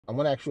I'm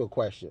going to ask you a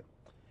question.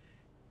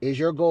 Is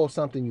your goal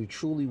something you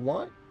truly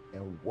want?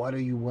 And what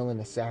are you willing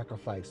to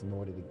sacrifice in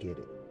order to get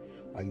it?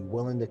 Are you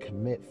willing to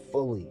commit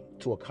fully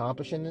to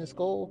accomplishing this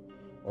goal?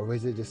 Or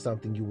is it just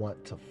something you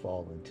want to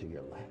fall into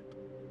your lap?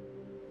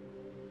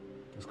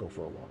 Let's go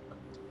for a walk.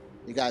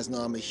 You guys know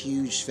I'm a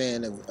huge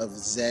fan of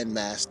Zen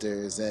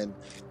masters, and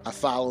I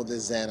follow the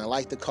Zen. I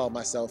like to call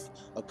myself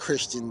a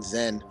Christian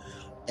Zen.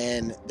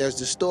 And there's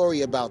the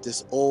story about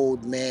this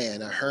old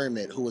man, a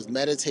hermit, who was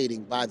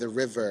meditating by the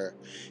river.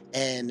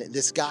 And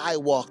this guy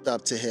walked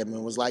up to him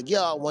and was like,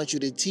 "Yo, I want you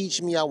to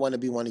teach me. I want to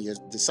be one of your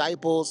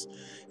disciples."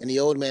 And the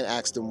old man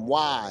asked him,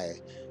 "Why?"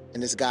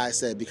 And this guy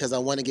said, "Because I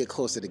want to get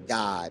closer to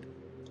God."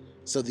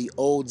 So the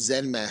old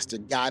Zen master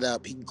got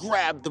up, he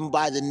grabbed him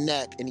by the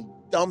neck and he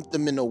dumped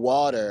him in the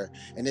water.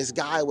 And this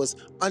guy was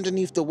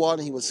underneath the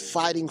water. He was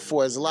fighting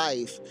for his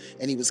life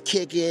and he was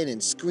kicking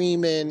and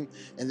screaming.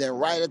 And then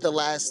right at the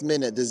last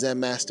minute, the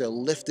Zen master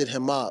lifted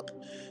him up.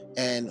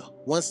 And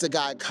once the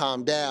guy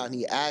calmed down,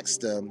 he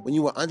asked him, "When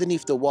you were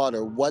underneath the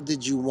water, what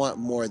did you want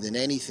more than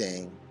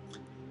anything?"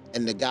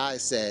 And the guy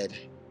said,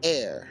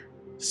 "Air."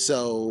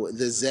 So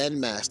the Zen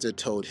master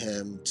told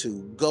him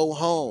to go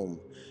home.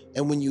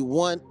 And when you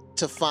want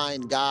to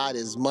find God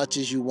as much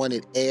as you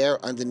wanted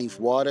air underneath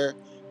water,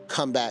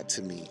 come back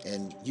to me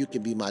and you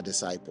can be my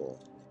disciple.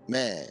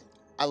 Man,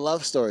 I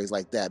love stories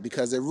like that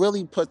because it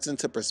really puts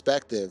into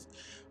perspective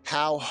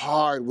how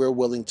hard we're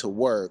willing to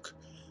work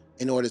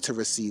in order to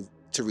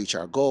reach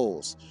our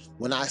goals.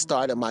 When I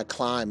started my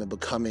climb and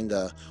becoming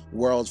a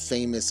world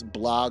famous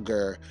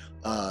blogger,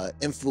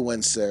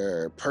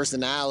 influencer,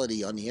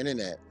 personality on the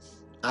internet,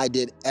 I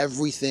did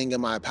everything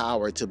in my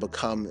power to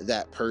become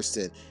that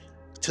person,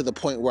 to the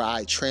point where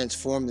I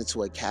transformed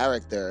into a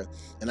character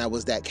and I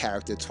was that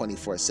character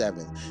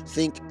 24/7.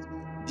 Think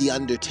The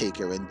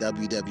Undertaker in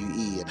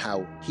WWE and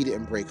how he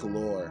didn't break a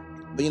lore.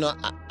 But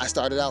I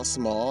started out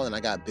small and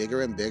I got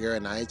bigger and bigger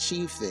and I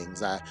achieved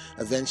things. I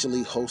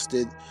eventually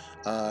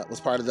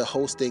was part of the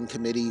hosting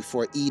committee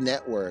for E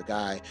Network.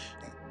 I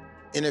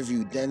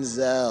interviewed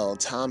Denzel,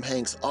 Tom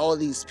Hanks, all of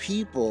these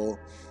people,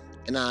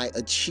 and I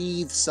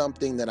achieved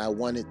something that I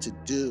wanted to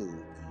do.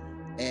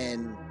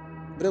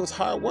 But it was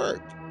hard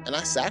work. And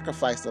I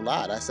sacrificed a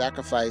lot. I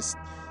sacrificed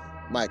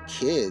my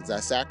kids. I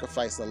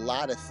sacrificed a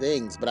lot of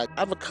things, but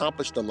I've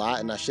accomplished a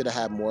lot and I should have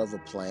had more of a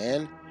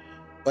plan.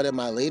 But in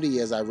my later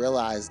years, I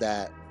realized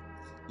that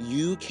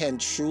you can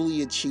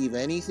truly achieve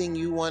anything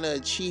you want to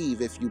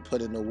achieve if you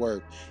put in the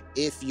work,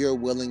 if you're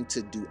willing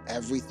to do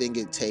everything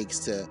it takes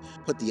to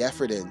put the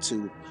effort in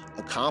to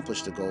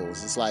accomplish the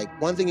goals. It's like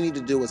one thing you need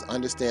to do is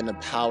understand the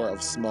power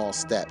of small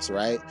steps,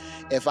 right?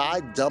 If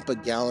I dump a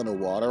gallon of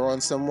water on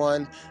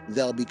someone,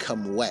 they'll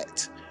become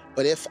wet.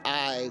 But if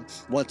I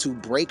want to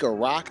break a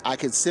rock, I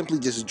can simply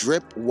just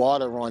drip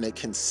water on it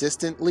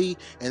consistently,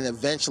 and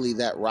eventually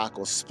that rock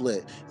will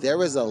split.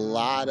 There is a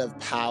lot of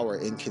power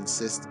in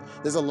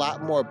There's a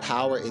lot more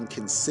power in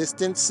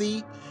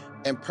consistency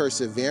and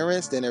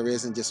perseverance than there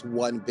is in just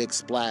one big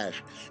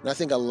splash. And I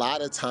think a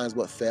lot of times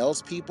what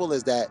fails people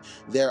is that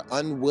they're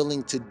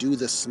unwilling to do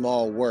the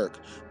small work.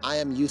 I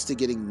am used to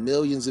getting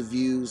millions of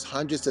views,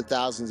 hundreds of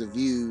thousands of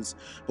views,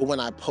 but when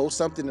I post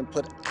something and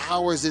put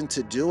hours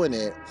into doing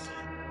it,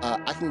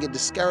 I can get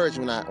discouraged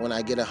when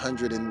I get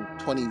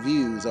 120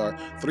 views or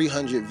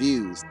 300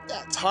 views.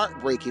 That's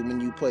heartbreaking when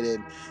you put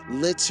in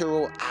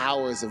literal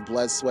hours of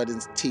blood, sweat,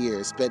 and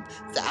tears, spend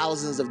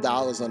thousands of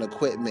dollars on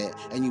equipment,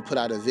 and you put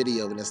out a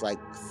video and it's like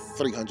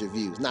 300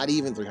 views, not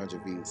even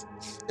 300 views.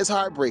 It's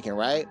heartbreaking,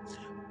 right?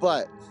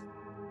 But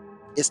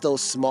it's those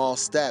small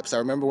steps. I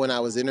remember when I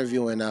was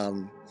interviewing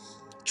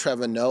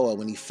Trevor Noah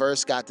when he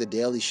first got the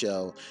Daily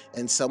Show,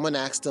 and someone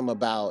asked him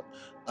about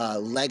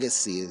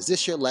legacy. Is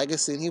this your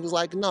legacy? And he was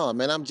like, "No,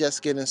 man, I'm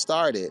just getting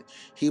started."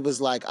 He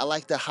was like, "I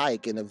like to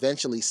hike, and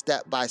eventually,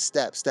 step by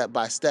step,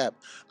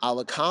 I'll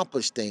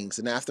accomplish things.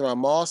 And after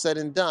I'm all said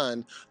and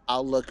done,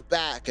 I'll look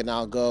back and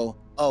I'll go,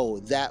 oh,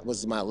 that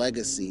was my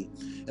legacy."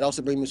 It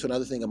also brings me to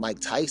another thing of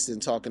Mike Tyson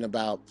talking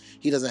about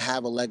he doesn't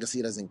have a legacy,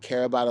 he doesn't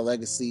care about a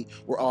legacy.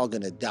 We're all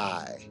gonna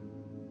die.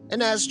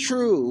 And that's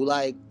true.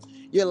 Like,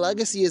 your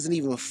legacy isn't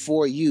even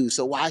for you,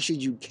 so why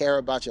should you care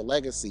about your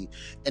legacy?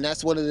 And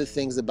that's one of the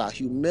things about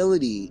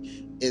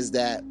humility, is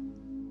that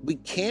we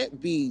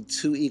can't be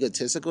too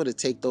egotistical to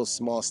take those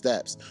small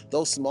steps.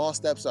 Those small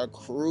steps are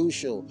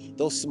crucial.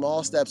 Those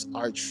small steps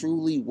are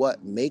truly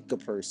what make a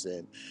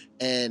person.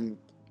 And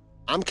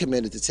I'm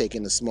committed to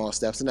taking the small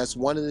steps, and that's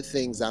one of the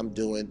things I'm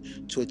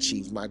doing to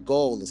achieve my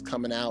goal, is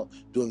coming out,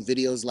 doing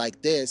videos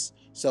like this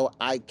so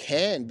I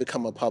can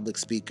become a public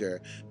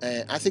speaker.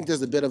 And I think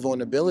there's a bit of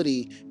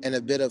vulnerability and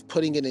a bit of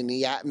putting it in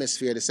the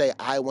atmosphere to say,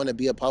 I want to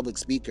be a public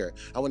speaker.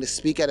 I want to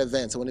speak at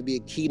events. I want to be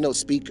a keynote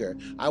speaker.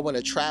 I want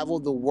to travel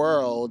the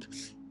world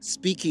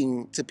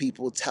speaking to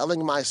people,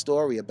 telling my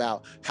story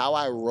about how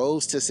I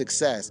rose to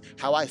success,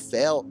 how I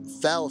fell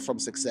from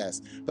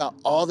success, about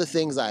all the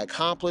things I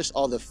accomplished,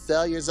 all the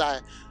failures I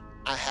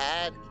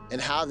had,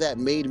 and how that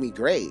made me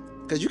great.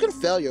 Because you can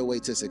fail your way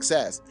to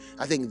success.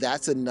 I think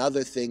that's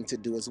another thing to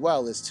do as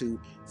well, is to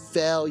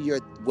fail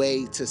your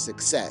way to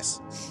success.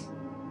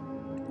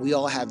 we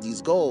all have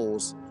these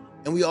goals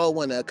and we all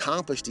want to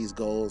accomplish these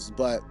goals,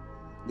 but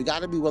we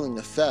got to be willing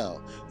to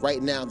fail.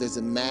 Right now, there's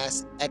a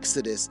mass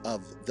exodus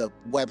of the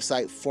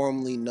website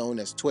formerly known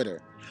as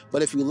Twitter.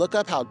 But if you look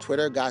up how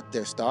Twitter got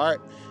their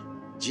start,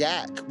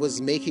 Jack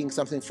was making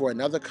something for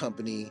another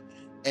company,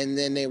 and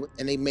then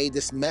they made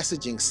this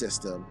messaging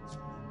system.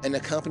 And the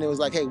company was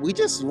like, hey, we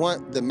just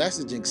want the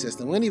messaging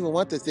system. We don't even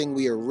want the thing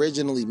we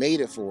originally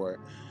made it for.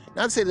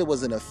 Not to say that it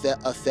wasn't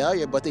a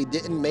failure, but they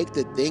didn't make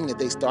the thing that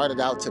they started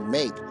out to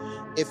make.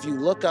 If you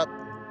look up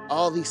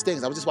all these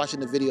things, I was just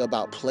watching the video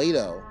about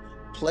Play-Doh.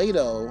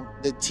 Play-Doh,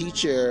 the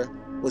teacher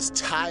was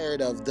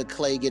tired of the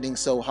clay getting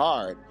so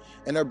hard.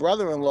 And her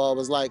brother-in-law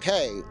was like,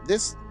 hey,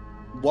 this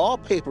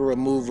wallpaper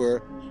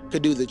remover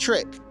could do the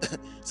trick.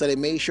 So they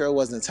made sure it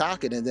wasn't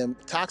toxic,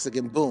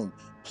 and boom,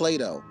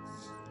 Play-Doh.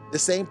 The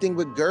same thing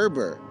with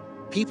Gerber.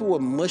 People were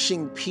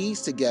mushing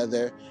peas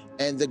together,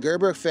 and the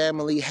Gerber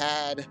family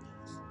had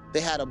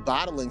a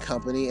bottling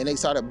company, and they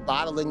started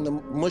bottling the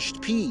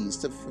mushed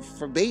peas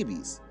for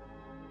babies.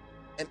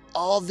 And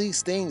all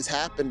these things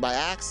happened by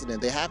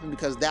accident. They happened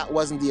because that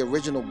wasn't the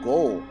original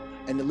goal.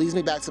 And it leads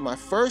me back to my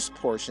first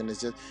portion,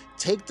 is just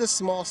take the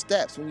small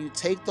steps. When you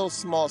take those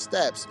small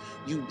steps,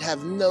 you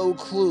have no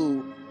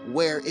clue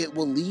where it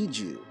will lead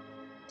you.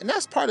 And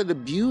that's part of the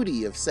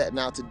beauty of setting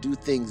out to do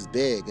things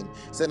big and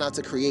setting out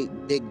to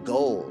create big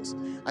goals.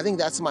 I think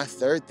that's my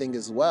third thing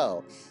as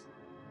well,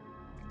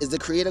 is to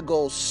create a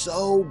goal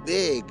so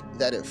big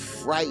that it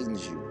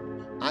frightens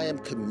you. I am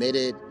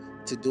committed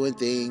to doing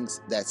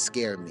things that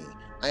scare me.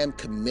 I am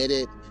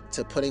committed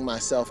to putting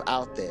myself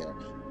out there.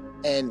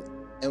 And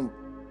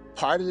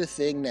part of the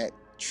thing that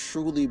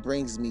truly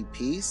brings me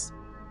peace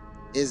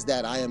is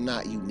that I am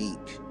not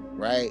unique,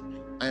 right?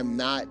 I am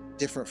not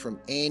different from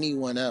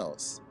anyone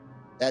else.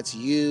 That's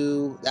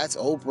you, that's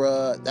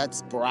Oprah,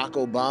 that's Barack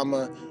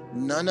Obama.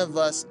 None of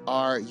us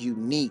are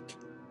unique,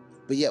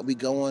 but yet we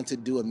go on to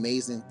do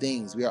amazing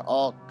things. We are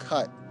all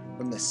cut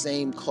from the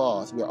same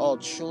cloth. We are all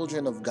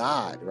children of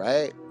God,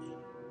 right?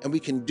 And we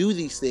can do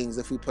these things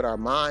if we put our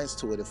minds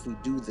to it, if we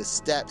do the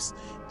steps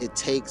it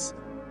takes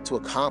to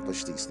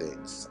accomplish these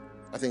things.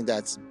 I think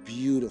that's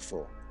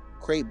beautiful.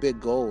 Create big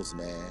goals,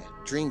 man.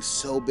 Dream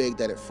so big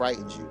that it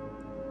frightens you.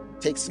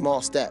 Take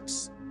small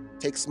steps.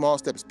 Take small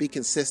steps. Be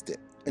consistent.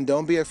 And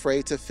don't be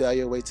afraid to fail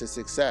your way to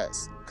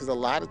success. Because a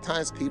lot of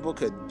times people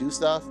could do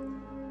stuff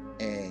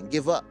and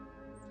give up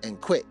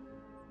and quit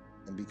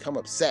and become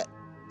upset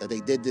that they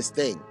did this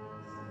thing.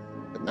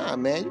 But nah,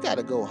 man, you got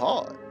to go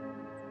hard.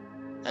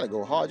 You got to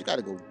go hard. You got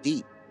to go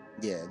deep.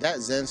 Yeah, that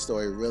Zen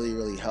story really,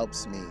 really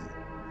helps me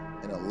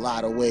in a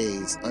lot of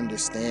ways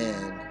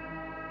understand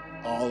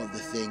all of the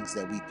things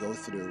that we go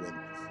through and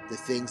the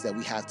things that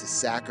we have to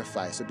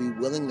sacrifice or be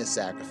willing to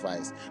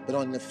sacrifice. But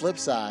on the flip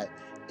side,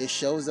 it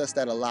shows us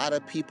that a lot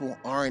of people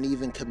aren't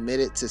even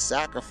committed to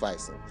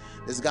sacrificing.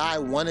 This guy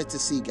wanted to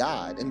see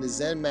God, and the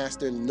Zen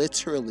master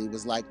literally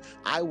was like,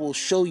 I will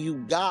show you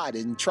God,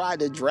 and tried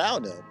to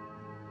drown him.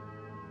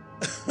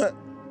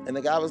 And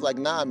the guy was like,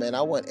 nah, man,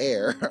 I want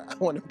air. I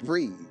want to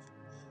breathe.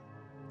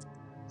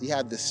 You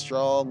have this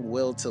strong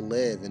will to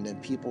live, and then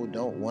people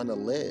don't want to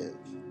live.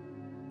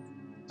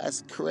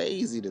 That's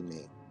crazy to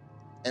me.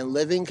 And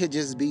living could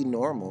just be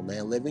normal,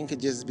 man. Living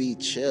could just be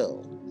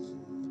chill.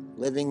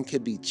 Living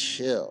could be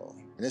chill.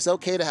 And it's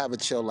okay to have a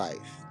chill life,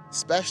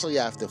 especially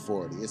after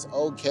 40. It's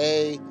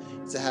okay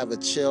to have a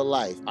chill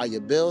life. Are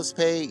your bills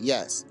paid?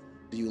 Yes.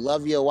 Do you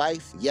love your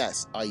wife?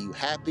 Yes. Are you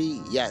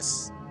happy?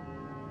 Yes.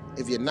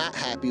 If you're not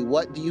happy,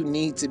 what do you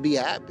need to be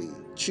happy?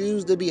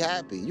 Choose to be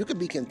happy. You can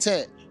be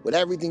content with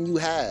everything you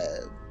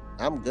have.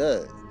 I'm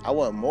good. I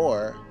want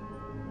more,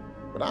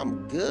 but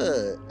I'm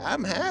good.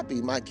 I'm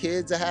happy. My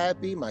kids are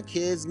happy. My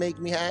kids make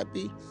me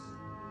happy.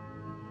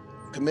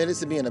 Committed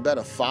to being a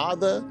better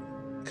father,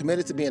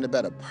 committed to being a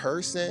better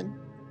person.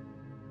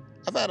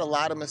 I've had a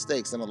lot of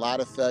mistakes and a lot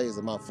of failures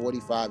in my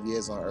 45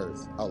 years on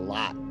earth. A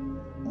lot.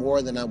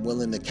 More than I'm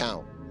willing to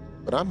count.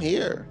 But I'm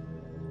here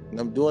and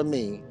I'm doing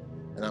me,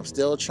 and I'm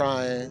still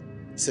trying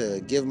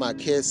to give my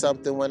kids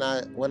something when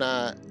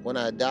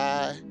I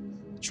die,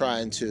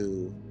 trying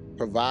to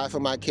provide for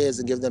my kids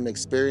and give them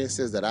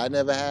experiences that I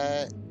never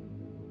had.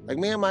 Like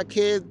me and my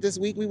kids this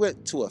week, we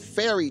went to a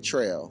fairy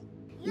trail.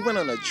 We went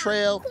on a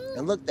trail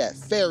and looked at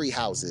fairy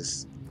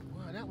houses.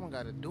 Wow, that one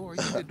got a door.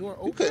 You see the door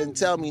open? You couldn't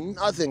tell me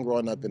nothing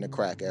growing up in the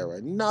crack era.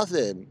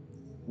 Nothing.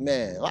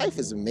 Man, life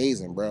is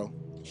amazing, bro.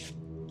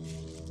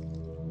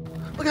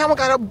 Look how it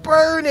got a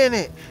bird in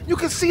it. You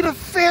can see the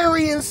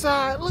fairy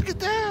inside. Look at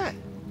that.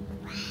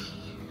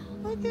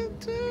 Look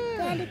at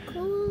that. That's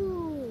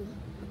cool.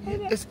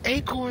 There's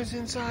acorns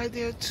inside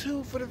there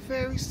too for the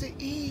fairies to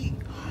eat.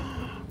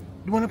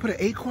 You want to put an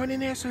acorn in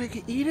there so they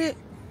can eat it?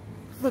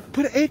 Look,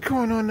 put an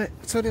acorn on it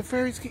so the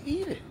fairies can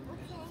eat it.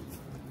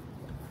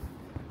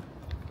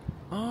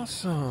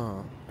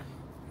 Awesome.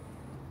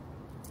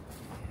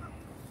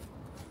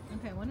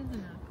 Okay, one is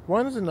enough.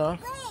 One is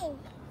enough. Well,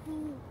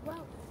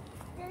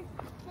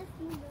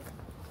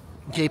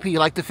 JP, you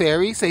like the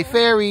fairies? Say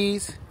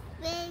fairies.